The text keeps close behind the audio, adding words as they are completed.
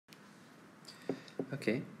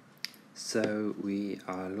Okay, so we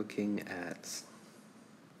are looking at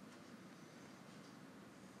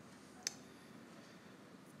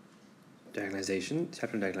diagonalization,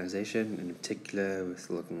 chapter on diagonalization. In particular, we're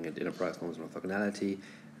still looking at inner product norms and orthogonality,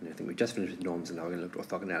 and I think we just finished with norms, and now we're going to look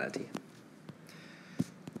at orthogonality.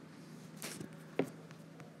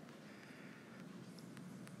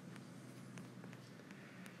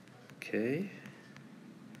 Okay.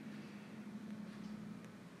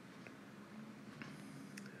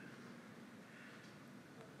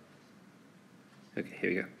 Okay, here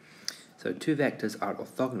we go. So two vectors are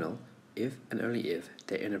orthogonal if and only if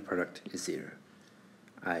their inner product is 0.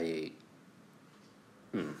 I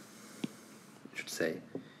should say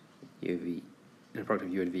UV, inner product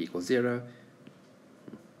of U and V equals 0.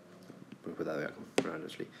 We'll put that around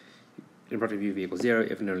actually. Inner product of U and V equals 0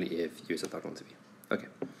 if and only if U is orthogonal to V. Okay.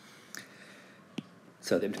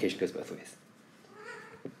 So the implication goes both ways.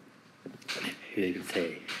 Here you can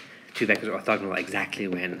say two vectors are orthogonal exactly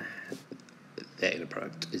when their inner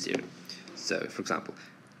product is 0. So, for example,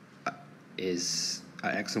 is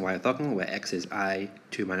x and y orthogonal, where x is I,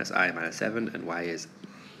 2 minus I minus 7, and y is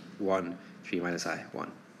 1, 3 minus I,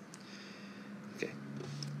 1. Okay,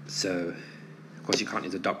 so, of course you can't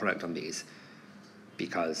use a dot product on these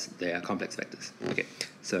because they are complex vectors. Okay,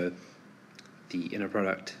 so the inner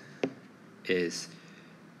product is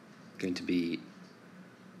going to be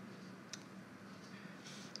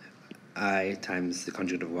I times the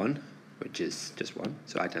conjugate of 1, which is just 1,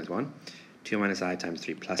 so I times 1, 2 minus I times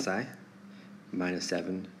 3 plus I, minus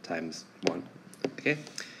 7 times 1, okay?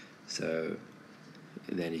 So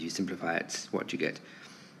then if you simplify it, what you get?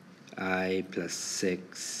 I plus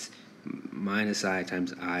 6 minus I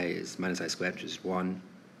times I is minus I squared, which is 1,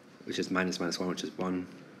 which is minus 1, which is 1,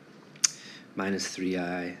 minus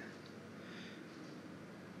 3I,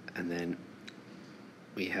 and then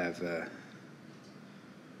we have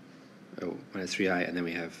minus 3I, and then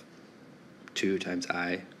we have 2 times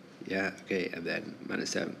I, yeah, okay, and then minus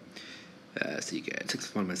 7. So you get 6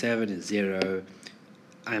 plus 1 minus 7 is 0,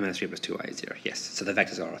 I minus 3 plus 2I is 0, yes, so the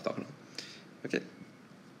vectors are orthogonal. Okay.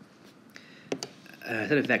 A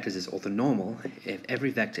set of vectors is orthonormal if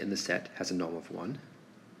every vector in the set has a norm of 1,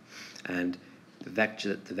 and the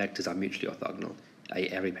vectors are mutually orthogonal, i.e.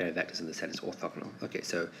 every pair of vectors in the set is orthogonal. Okay,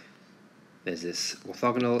 so there's this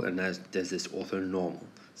orthogonal and there's this orthonormal.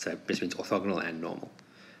 So this means orthogonal and normal.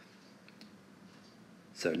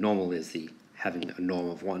 So normal is the having a norm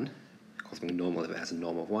of 1, calls something normal if it has a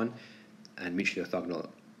norm of 1, and mutually orthogonal,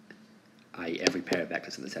 i.e. every pair of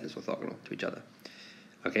vectors in the set is orthogonal to each other.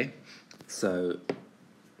 Okay, so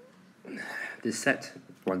this set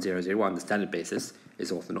 1, 0, 0, 1, the standard basis,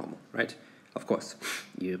 is orthonormal, right? Of course,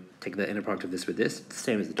 you take the inner product of this with this, it's the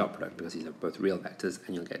same as the dot product because these are both real vectors,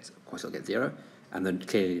 and you'll get, of course, you'll get 0, and then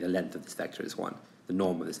clearly the length of this vector is 1. The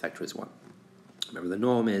norm of this vector is 1. Remember, the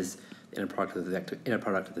norm is the inner product of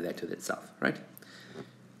the vector itself, right?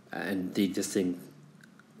 And this thing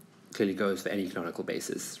clearly goes for any canonical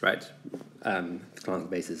basis, right? The canonical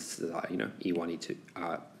basis is, E1, E2.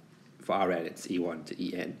 For Rn, it's E1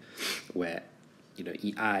 to En, where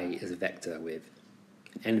Ei is a vector with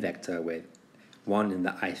an n vector with 1 in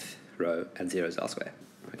the ith row and 0s elsewhere.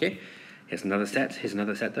 Okay, here's another set. Here's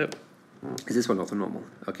another set though. Is this one orthonormal?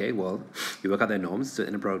 Okay, well, you work out their norms. So the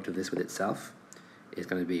inner product of this with itself is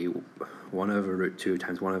going to be 1 over root 2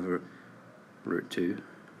 times 1 over root 2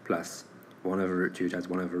 plus 1 over root 2 times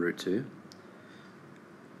 1 over root 2.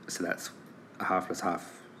 So that's a half plus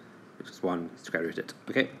half, which is 1 square rooted.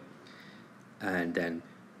 Okay, and then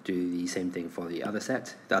do the same thing for the other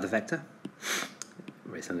set, the other vector.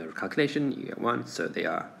 Very similar calculation, you get 1, so they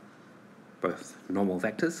are both normal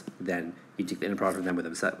vectors. Then you take the inner product of them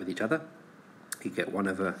with each other. You get 1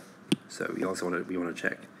 over, so we want to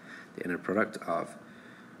check the inner product of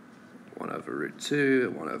 1 over root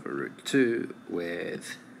 2, 1 over root 2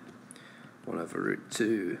 with 1 over root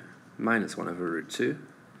 2 minus 1 over root 2.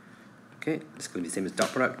 Okay, it's going to be the same as dot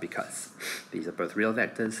product because these are both real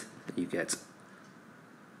vectors. You get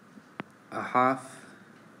a half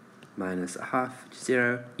minus a half, which is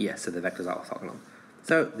 0. Yes, so the vectors are orthogonal.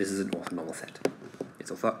 So this is an orthonormal set.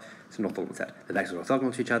 It's an orthogonal set. The vectors are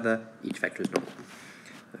orthogonal to each other. Each vector is normal.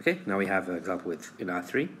 Okay, now we have an example in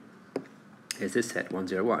R3. Here's this set, 1,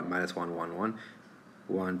 0, 1, minus 1, 1, 1,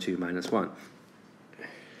 1, 2, minus 1.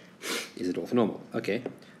 Is it orthonormal? Okay,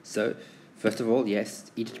 so first of all,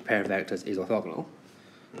 yes, each pair of vectors is orthogonal.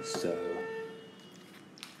 So,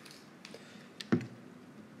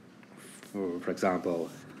 for example,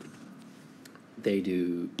 they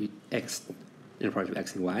do x, inner product of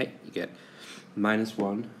x and y, you get minus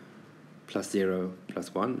 1 plus 0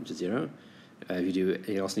 plus 1, which is 0,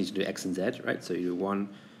 You also need to do x and z, right? So you do 1,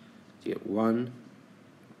 you get 1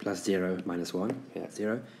 plus 0 minus 1, okay, that's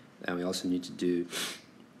 0. And we also need to do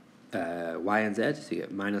y and z, so you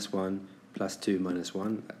get minus 1 plus 2 minus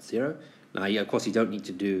 1, that's 0. Now, of course, you don't need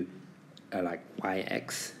to do like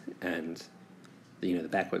yx and the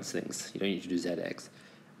backwards things. You don't need to do zx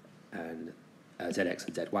and zx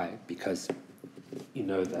and zy, because you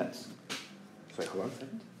know that. Sorry, hold on a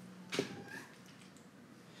second.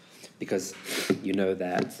 Because you know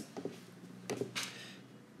that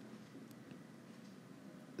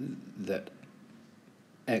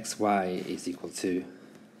xy is equal to,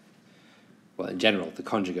 well, in general, the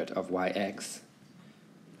conjugate of yx,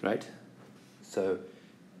 right? So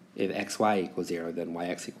if xy equals 0, then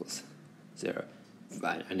yx equals 0.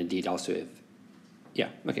 And indeed also if, yeah,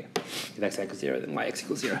 okay. If x equals 0, then yx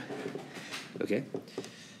equals 0. Okay.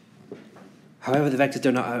 However, the vectors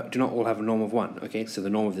do not all have a norm of 1, okay? So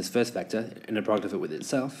the norm of this first vector, and the product of it with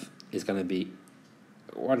itself, is going to be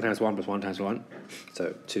 1 times 1 plus 1 times 1,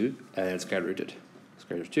 so 2, and then square rooted.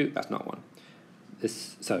 Square root of 2, that's not 1.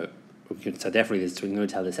 So definitely we can go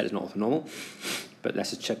tell this set is not orthonormal, but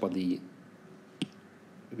let's just check what because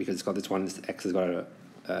it's got this one, this x has got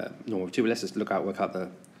a norm of 2, but let's just work out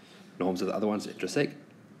the norms of the other ones for interest sake.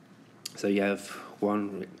 So you have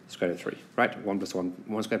 1 square root of 3, right? 1 plus 1,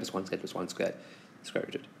 1 squared plus 1 squared plus 1 squared, square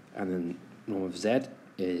rooted. And then norm of z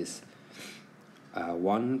is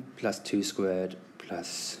 1 plus 2 squared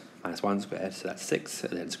plus minus 1 squared, so that's 6,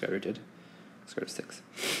 and then square rooted, square root of 6.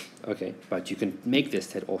 Okay, but you can make this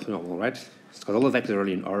set orthonormal, right? Because all the vectors are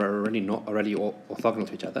already orthogonal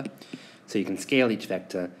to each other. So you can scale each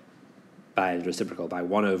vector by the reciprocal by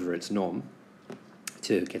 1 over its norm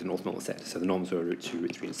to get an orthonormal set. So the norms were root 2,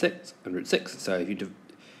 root 3, and root 6. So if you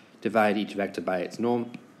divide each vector by its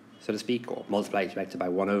norm, so to speak, or multiply each vector by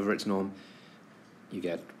 1 over its norm, you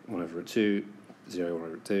get 1 over root 2, 0, 1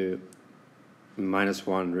 over root 2, minus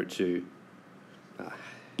 1 root 2.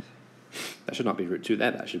 That should not be root 2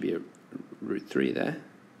 there, that should be a root 3 there.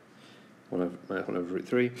 1 over root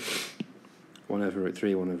 3, 1 over root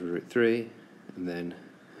 3, 1 over root 3, and then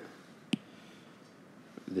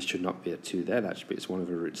this should not be a 2 there, that should be 1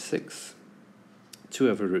 over root 6, 2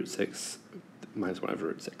 over root 6, minus 1 over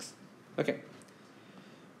root 6. Okay.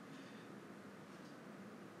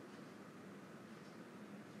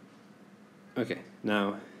 Okay,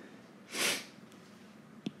 now,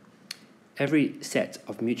 every set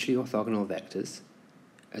of mutually orthogonal vectors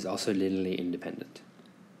is also linearly independent.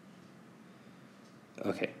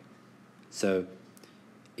 Okay, so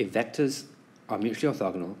if vectors are mutually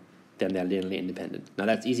orthogonal, then they're linearly independent. Now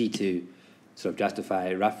that's easy to sort of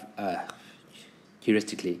justify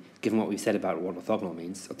heuristically, given what we've said about what orthogonal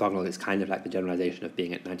means. Orthogonal is kind of like the generalization of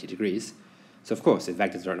being at 90 degrees. So of course, if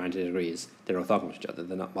vectors are at 90 degrees, they're orthogonal to each other,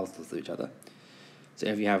 they're not multiples of each other. So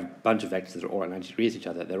if you have a bunch of vectors that are all at 90 degrees to each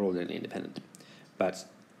other, they're all linearly independent. But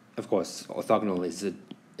of course, orthogonal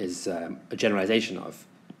is a generalization of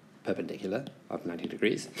perpendicular of 90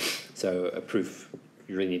 degrees. So a proof,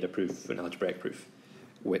 you really need a proof, an algebraic proof,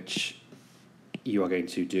 which you are going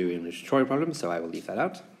to do in a tutorial problem, so I will leave that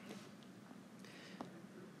out.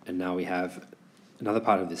 And now we have another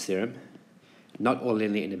part of this theorem. Not all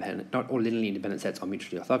linearly independent sets are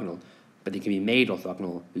mutually orthogonal, but they can be made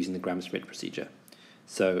orthogonal using the Gram-Schmidt procedure.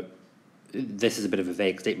 So this is a bit of a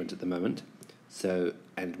vague statement at the moment,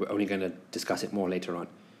 and we're only going to discuss it more later on.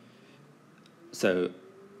 So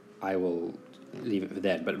I will leave it for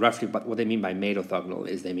then. But roughly, what they mean by made orthogonal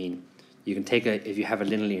is they mean you can take if you have a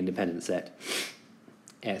linearly independent set,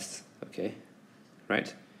 S, okay,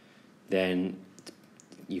 right? Then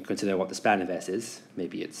you consider what the span of S is.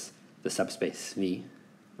 Maybe it's the subspace V,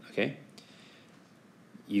 okay?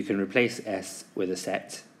 You can replace S with a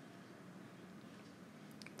set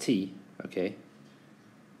T, okay,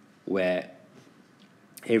 where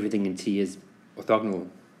everything in T is orthogonal,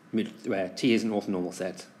 where T is an orthonormal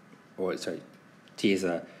set, T is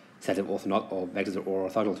a set of vectors that are all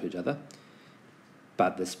orthogonal to each other,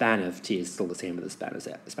 but the span of T is still the same as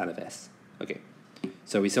the span of S. Okay,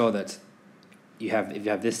 so we saw that if you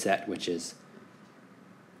have this set which is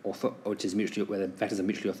mutually, where the vectors are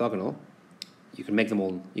mutually orthogonal, you can make it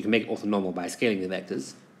orthonormal by scaling the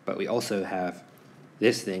vectors. But we also have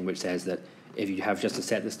this thing which says that if you have just a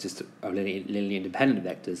set that's just of linearly independent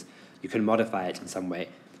vectors, you can modify it in some way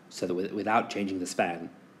so that without changing the span,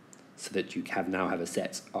 so that you now have a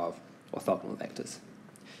set of orthogonal vectors.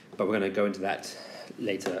 But we're going to go into that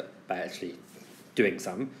later by actually doing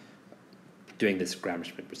this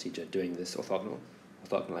Gram-Schmidt procedure, doing this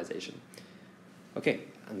orthogonalization. Okay,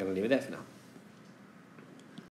 I'm going to leave it there for now.